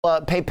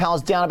PayPal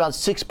is down about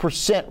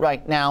 6%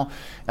 right now.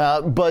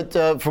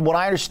 But from what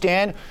I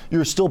understand,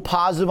 you're still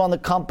positive on the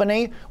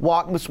company.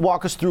 Walk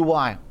us through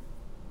why.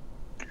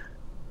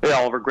 Hey,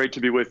 Oliver, great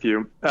to be with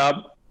you.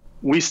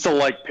 We still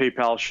like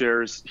PayPal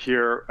shares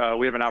here.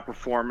 We have an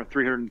outperform, a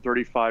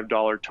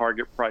 $335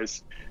 target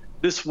price.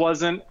 This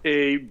wasn't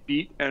a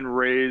beat and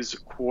raise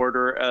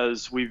quarter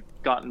as we've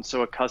gotten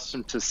so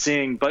accustomed to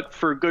seeing, but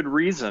for good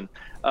reason.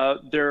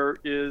 There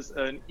is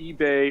an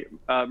eBay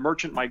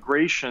merchant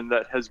migration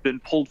that has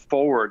been pulled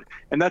forward,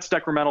 and that's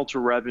decremental to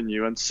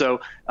revenue. And so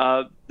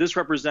this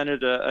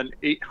represented an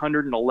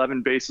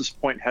 811 basis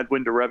point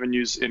headwind to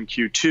revenues in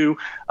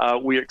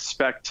Q2. We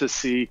expect to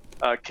see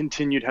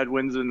continued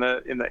headwinds in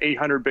the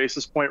 800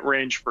 basis point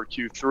range for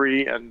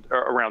Q3 and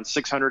around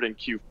 600 in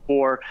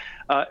Q4.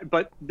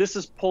 But this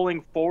is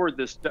pulling forward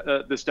this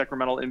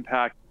decremental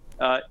impact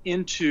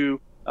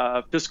into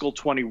fiscal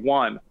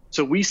 21.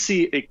 So we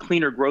see a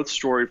cleaner growth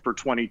story for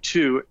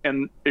 22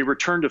 and a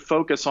return to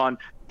focus on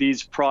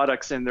these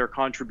products and their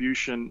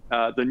contribution,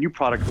 the new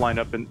product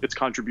lineup and its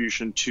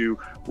contribution to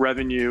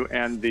revenue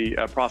and the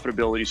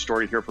profitability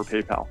story here for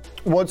PayPal.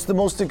 What's the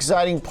most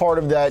exciting part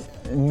of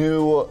that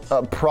new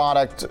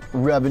product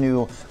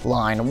revenue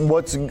line?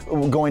 What's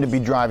going to be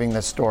driving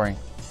this story?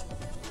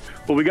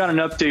 Well, we got an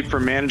update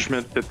from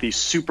management that the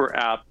Super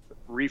App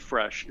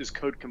refresh is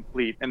code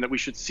complete and that we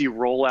should see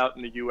rollout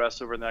in the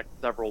US over the next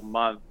several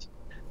months.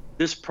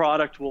 This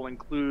product will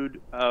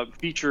include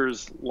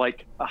features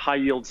like a high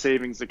yield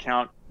savings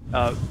account,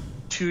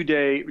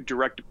 2-day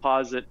direct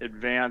deposit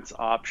advance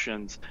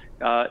options.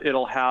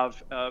 It'll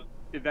have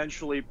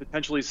eventually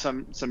potentially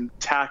some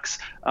tax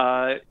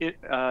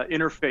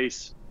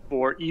interface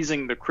for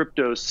easing the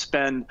crypto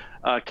spend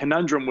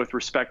conundrum with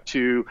respect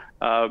to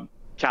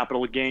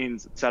capital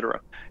gains, et cetera.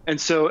 And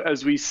so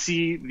as we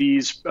see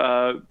these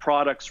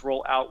products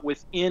roll out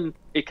within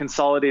a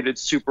consolidated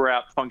Super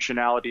App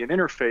functionality and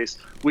interface,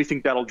 we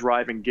think that'll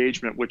drive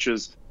engagement, which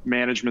is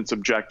management's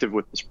objective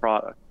with this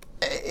product.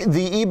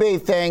 The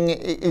eBay thing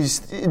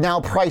is now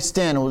priced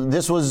in.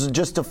 This was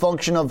just a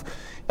function of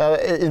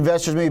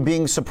investors maybe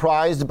being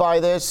surprised by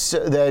this,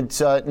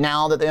 that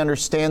now that they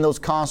understand those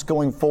costs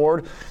going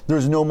forward,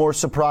 there's no more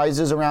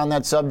surprises around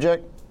that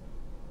subject?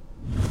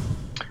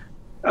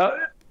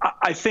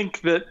 I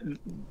think that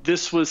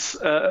this was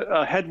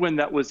a headwind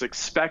that was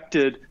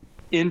expected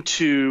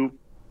into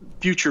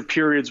future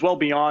periods well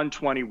beyond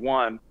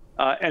 21.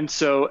 And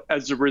so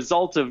as a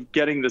result of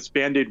getting this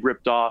Band-Aid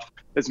ripped off,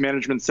 as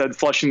management said,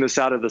 flushing this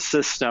out of the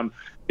system,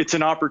 it's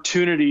an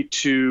opportunity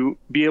to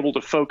be able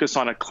to focus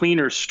on a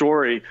cleaner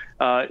story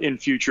in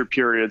future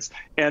periods.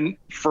 And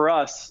for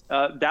us,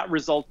 that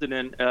resulted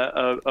in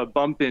a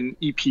bump in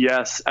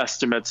EPS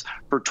estimates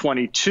for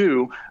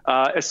 22,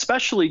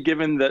 especially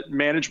given that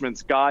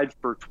management's guide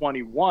for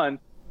 21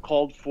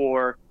 called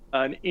for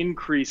an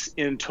increase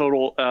in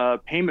total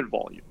payment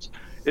volumes.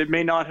 It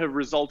may not have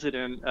resulted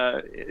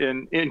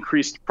in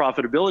increased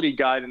profitability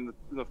guide in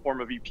the form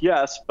of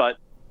EPS, but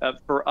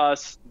for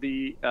us,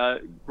 the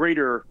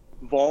greater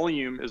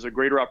volume is a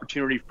greater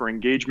opportunity for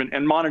engagement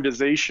and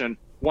monetization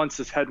once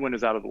this headwind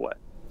is out of the way.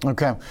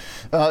 Okay.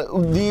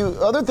 The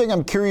other thing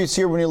I'm curious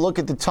here, when you look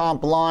at the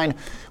top line,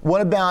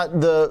 what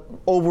about the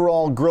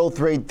overall growth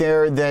rate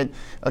there that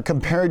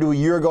compared to a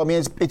year ago? I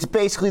mean, it's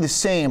basically the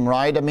same,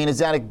 right? I mean, is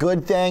that a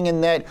good thing in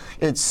that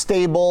it's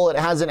stable? It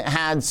hasn't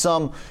had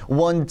some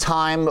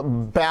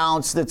one-time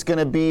bounce that's going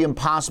to be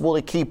impossible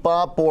to keep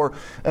up, or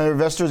are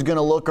investors going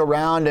to look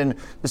around and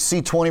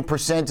see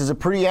 20% as a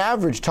pretty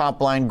average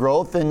top-line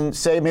growth and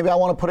say, maybe I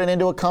want to put it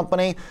into a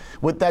company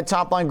with that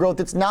top-line growth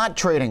that's not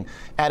trading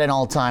at an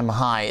all-time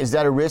high? Is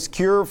that a risk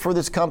here for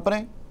this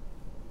company?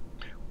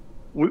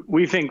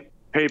 We think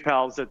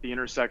PayPal's at the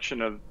intersection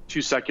of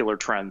two secular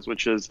trends,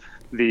 which is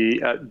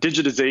the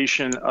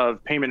digitization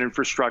of payment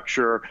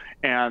infrastructure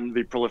and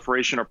the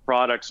proliferation of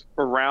products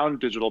around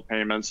digital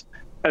payments,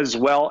 as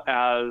well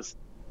as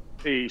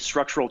a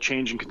structural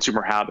change in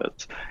consumer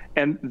habits.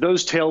 And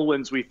those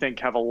tailwinds, we think,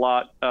 have a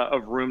lot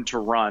of room to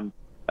run.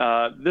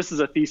 This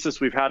is a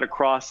thesis we've had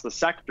across the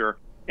sector,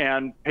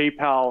 and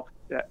PayPal,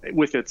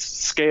 with its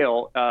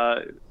scale,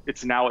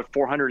 it's now at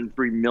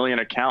 403 million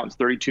accounts,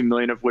 32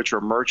 million of which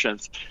are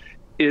merchants.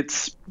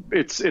 It's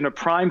in a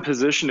prime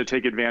position to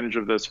take advantage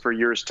of this for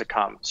years to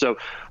come. So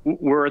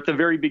we're at the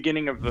very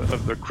beginning of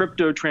the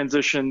crypto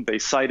transition. They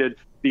cited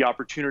the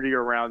opportunity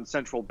around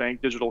central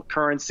bank digital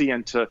currency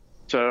and to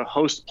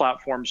host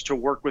platforms to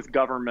work with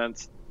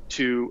governments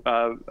to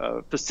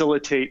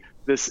facilitate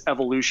this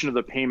evolution of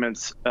the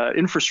payments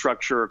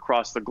infrastructure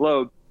across the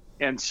globe.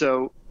 And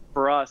so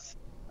for us,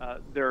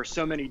 there are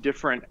so many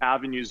different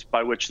avenues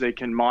by which they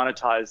can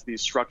monetize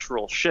these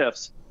structural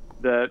shifts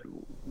that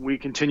we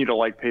continue to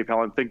like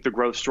PayPal and think the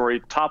growth story,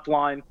 top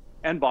line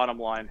and bottom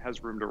line,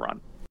 has room to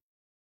run.